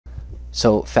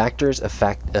So factors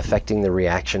affecting the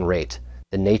reaction rate.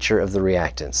 The nature of the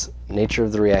reactants. Nature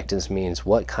of the reactants means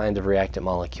what kind of reactant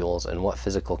molecules and what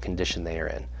physical condition they are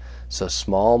in. So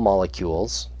small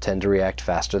molecules tend to react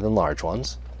faster than large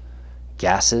ones.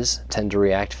 Gases tend to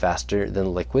react faster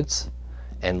than liquids,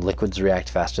 and liquids react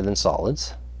faster than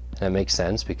solids. And that makes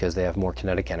sense because they have more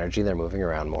kinetic energy, they're moving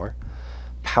around more.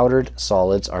 Powdered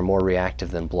solids are more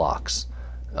reactive than blocks.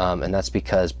 And that's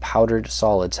because powdered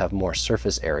solids have more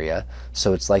surface area,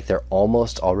 so it's like they're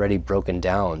almost already broken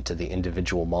down to the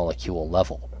individual molecule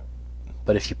level.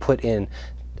 But if you put in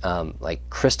like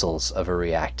crystals of a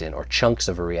reactant or chunks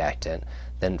of a reactant,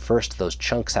 then first those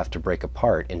chunks have to break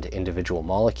apart into individual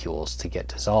molecules to get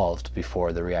dissolved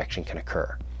before the reaction can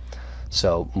occur.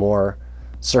 So more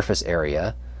surface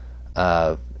area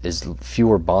is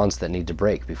fewer bonds that need to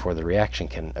break before the reaction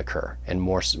can occur, and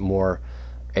more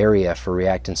area for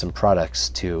reactants and products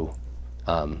to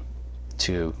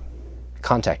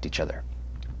contact each other.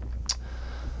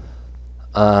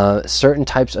 Certain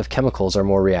types of chemicals are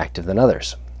more reactive than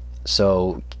others.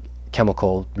 So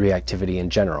chemical reactivity in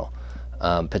general.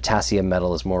 Potassium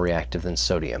metal is more reactive than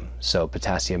sodium, so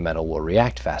potassium metal will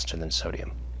react faster than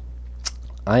sodium.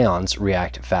 Ions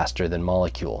react faster than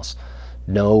molecules.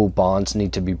 No bonds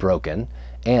need to be broken,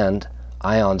 and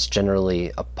ions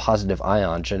generally, a positive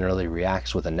ion generally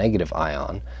reacts with a negative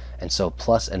ion, and so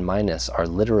plus and minus are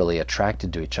literally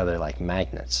attracted to each other like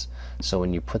magnets. So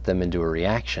when you put them into a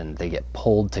reaction, they get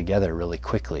pulled together really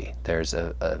quickly. There's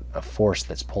a force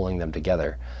that's pulling them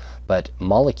together. But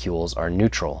molecules are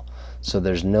neutral, so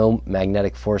there's no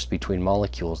magnetic force between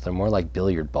molecules. They're more like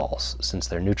billiard balls. Since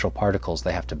they're neutral particles,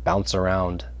 they have to bounce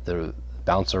around the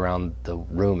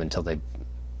room until they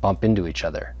bump into each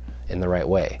other in the right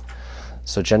way.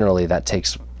 So generally that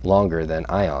takes longer than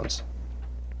ions.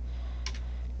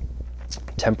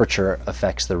 Temperature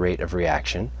affects the rate of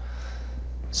reaction.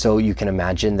 So you can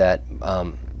imagine that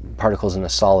particles in a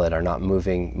solid are not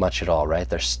moving much at all, right?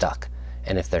 They're stuck.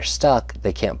 And if they're stuck,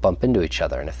 they can't bump into each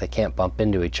other. And if they can't bump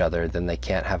into each other, then they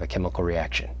can't have a chemical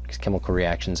reaction, because chemical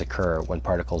reactions occur when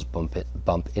particles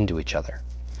bump into each other.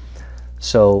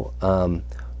 So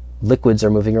liquids are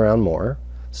moving around more.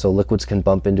 So liquids can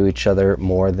bump into each other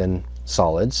more than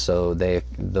solids, so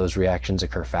those reactions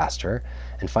occur faster.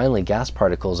 And finally, gas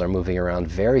particles are moving around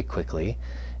very quickly,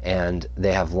 and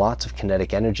they have lots of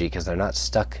kinetic energy because they're not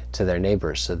stuck to their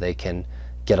neighbors, so they can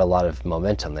get a lot of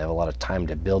momentum. They have a lot of time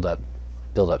to build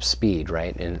up speed,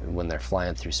 right, when they're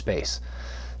flying through space.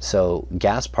 So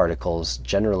gas particles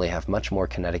generally have much more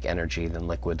kinetic energy than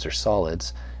liquids or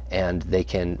solids, and they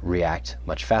can react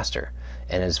much faster.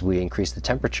 And as we increase the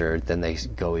temperature, then they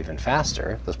go even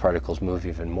faster. Those particles move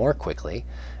even more quickly.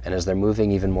 And as they're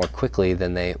moving even more quickly,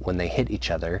 then when they hit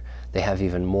each other, they have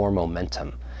even more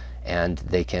momentum. And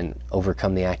they can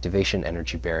overcome the activation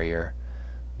energy barrier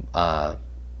at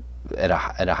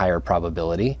a higher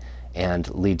probability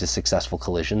and lead to successful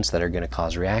collisions that are going to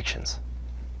cause reactions.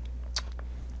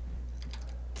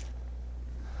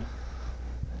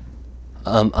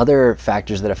 Other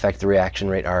factors that affect the reaction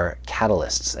rate are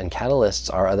catalysts, and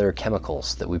catalysts are other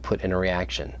chemicals that we put in a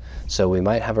reaction. So we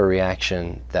might have a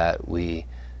reaction that we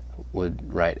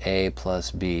would write A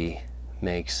plus B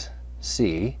makes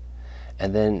C,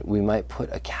 and then we might put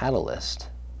a catalyst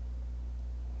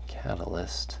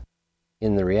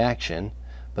in the reaction,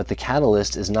 but the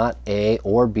catalyst is not A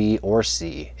or B or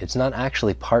C. It's not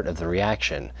actually part of the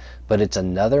reaction, but it's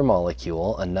another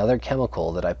molecule, another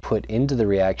chemical that I put into the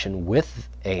reaction with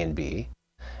A and B,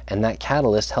 and that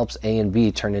catalyst helps A and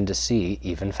B turn into C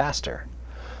even faster.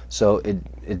 So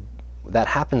that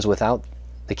happens without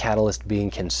the catalyst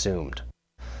being consumed.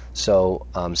 So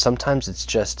sometimes it's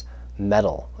just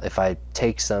metal. If I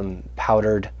take some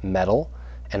powdered metal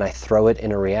and I throw it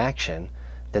in a reaction,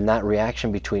 then that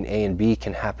reaction between A and B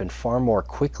can happen far more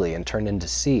quickly and turn into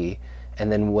C,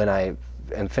 and then when I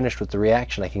am finished with the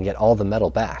reaction, I can get all the metal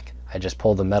back. I just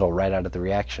pulled the metal right out of the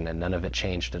reaction and none of it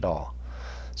changed at all.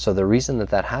 So the reason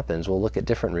that happens, we'll look at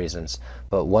different reasons,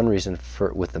 but one reason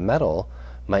with the metal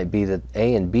might be that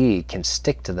A and B can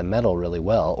stick to the metal really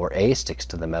well, or A sticks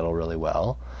to the metal really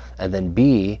well, and then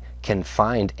B can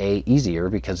find A easier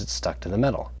because it's stuck to the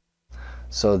metal.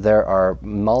 So there are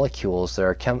molecules, there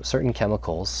are certain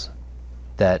chemicals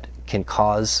that can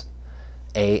cause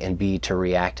A and B to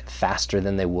react faster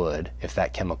than they would if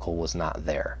that chemical was not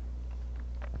there.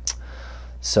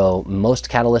 So most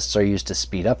catalysts are used to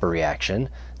speed up a reaction.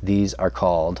 These are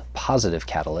called positive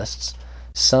catalysts.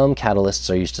 Some catalysts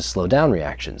are used to slow down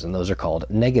reactions, and those are called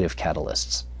negative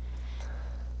catalysts.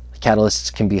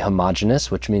 Catalysts can be homogeneous,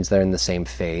 which means they're in the same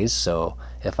phase. So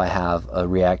if I have a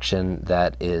reaction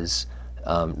that is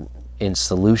in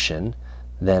solution,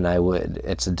 then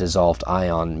it's a dissolved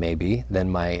ion maybe, then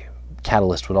my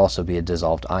catalyst would also be a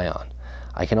dissolved ion.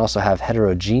 I can also have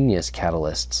heterogeneous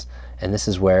catalysts, and this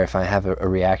is where if I have a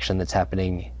reaction that's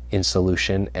happening in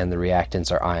solution and the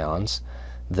reactants are ions,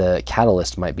 the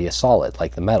catalyst might be a solid,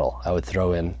 like the metal. I would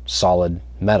throw in solid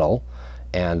metal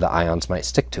and the ions might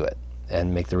stick to it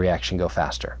and make the reaction go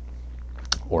faster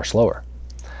or slower.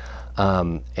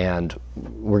 And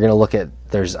we're going to look at,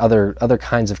 there's other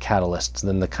kinds of catalysts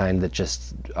than the kind that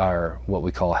just are what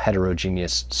we call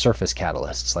heterogeneous surface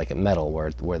catalysts, like a metal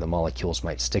where the molecules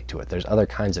might stick to it. There's other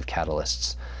kinds of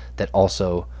catalysts that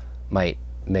also might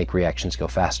make reactions go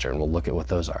faster, and we'll look at what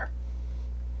those are.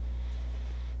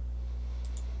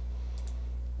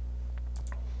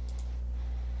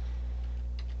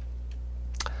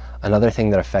 Another thing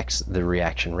that affects the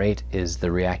reaction rate is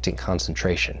the reactant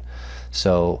concentration.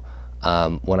 So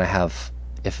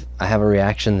if I have a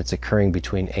reaction that's occurring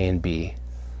between A and B,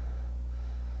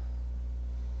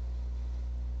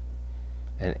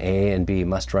 and A and B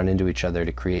must run into each other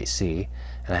to create C,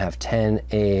 and I have 10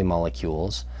 A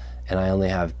molecules, and I only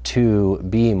have 2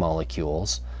 B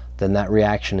molecules, then that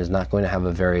reaction is not going to have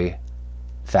a very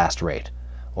fast rate.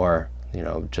 Or,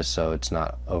 just so it's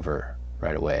not over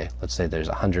right away, let's say there's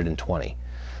 120.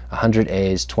 100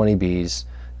 A's, 20 B's,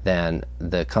 then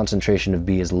the concentration of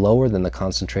B is lower than the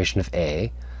concentration of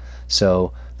A,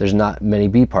 so there's not many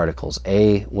B particles.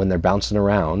 When they're bouncing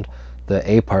around, the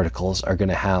A particles are going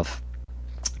to have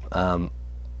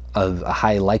a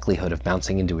high likelihood of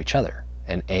bouncing into each other,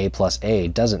 and A plus A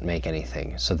doesn't make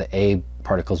anything, so the A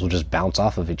particles will just bounce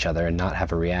off of each other and not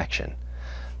have a reaction.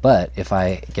 But if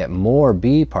I get more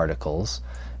B particles,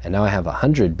 and now I have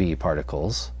 100 B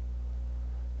particles,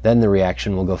 then the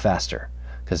reaction will go faster.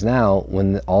 Because now,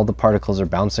 when all the particles are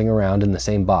bouncing around in the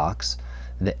same box,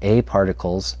 the A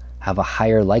particles have a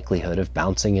higher likelihood of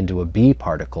bouncing into a B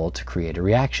particle to create a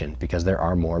reaction, because there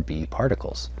are more B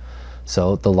particles.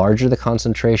 So the larger the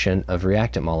concentration of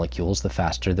reactant molecules, the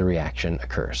faster the reaction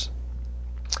occurs.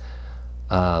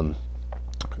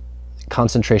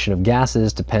 Concentration of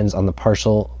gases depends on the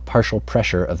partial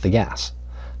pressure of the gas.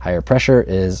 Higher pressure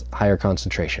is higher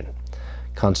concentration.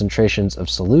 Concentrations of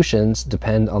solutions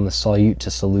depend on the solute to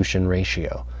solution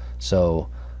ratio. So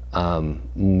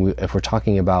if we're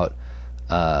talking about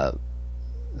a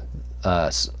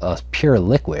pure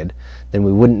liquid, then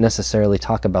we wouldn't necessarily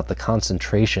talk about the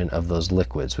concentration of those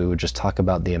liquids. We would just talk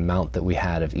about the amount that we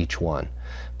had of each one.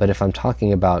 But if I'm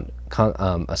talking about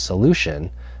a solution,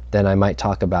 then I might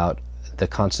talk about the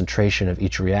concentration of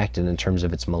each reactant in terms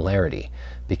of its molarity,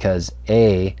 because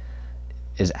A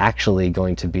is actually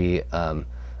going to be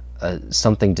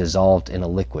something dissolved in a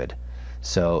liquid.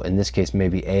 So in this case,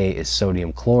 maybe A is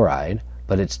sodium chloride,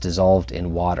 but it's dissolved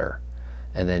in water.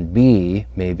 And then B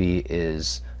maybe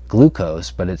is glucose,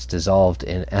 but it's dissolved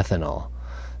in ethanol.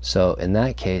 So in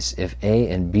that case, if A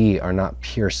and B are not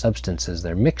pure substances,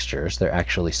 they're mixtures, they're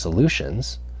actually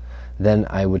solutions, then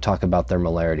I would talk about their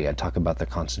molarity, I'd talk about their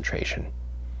concentration.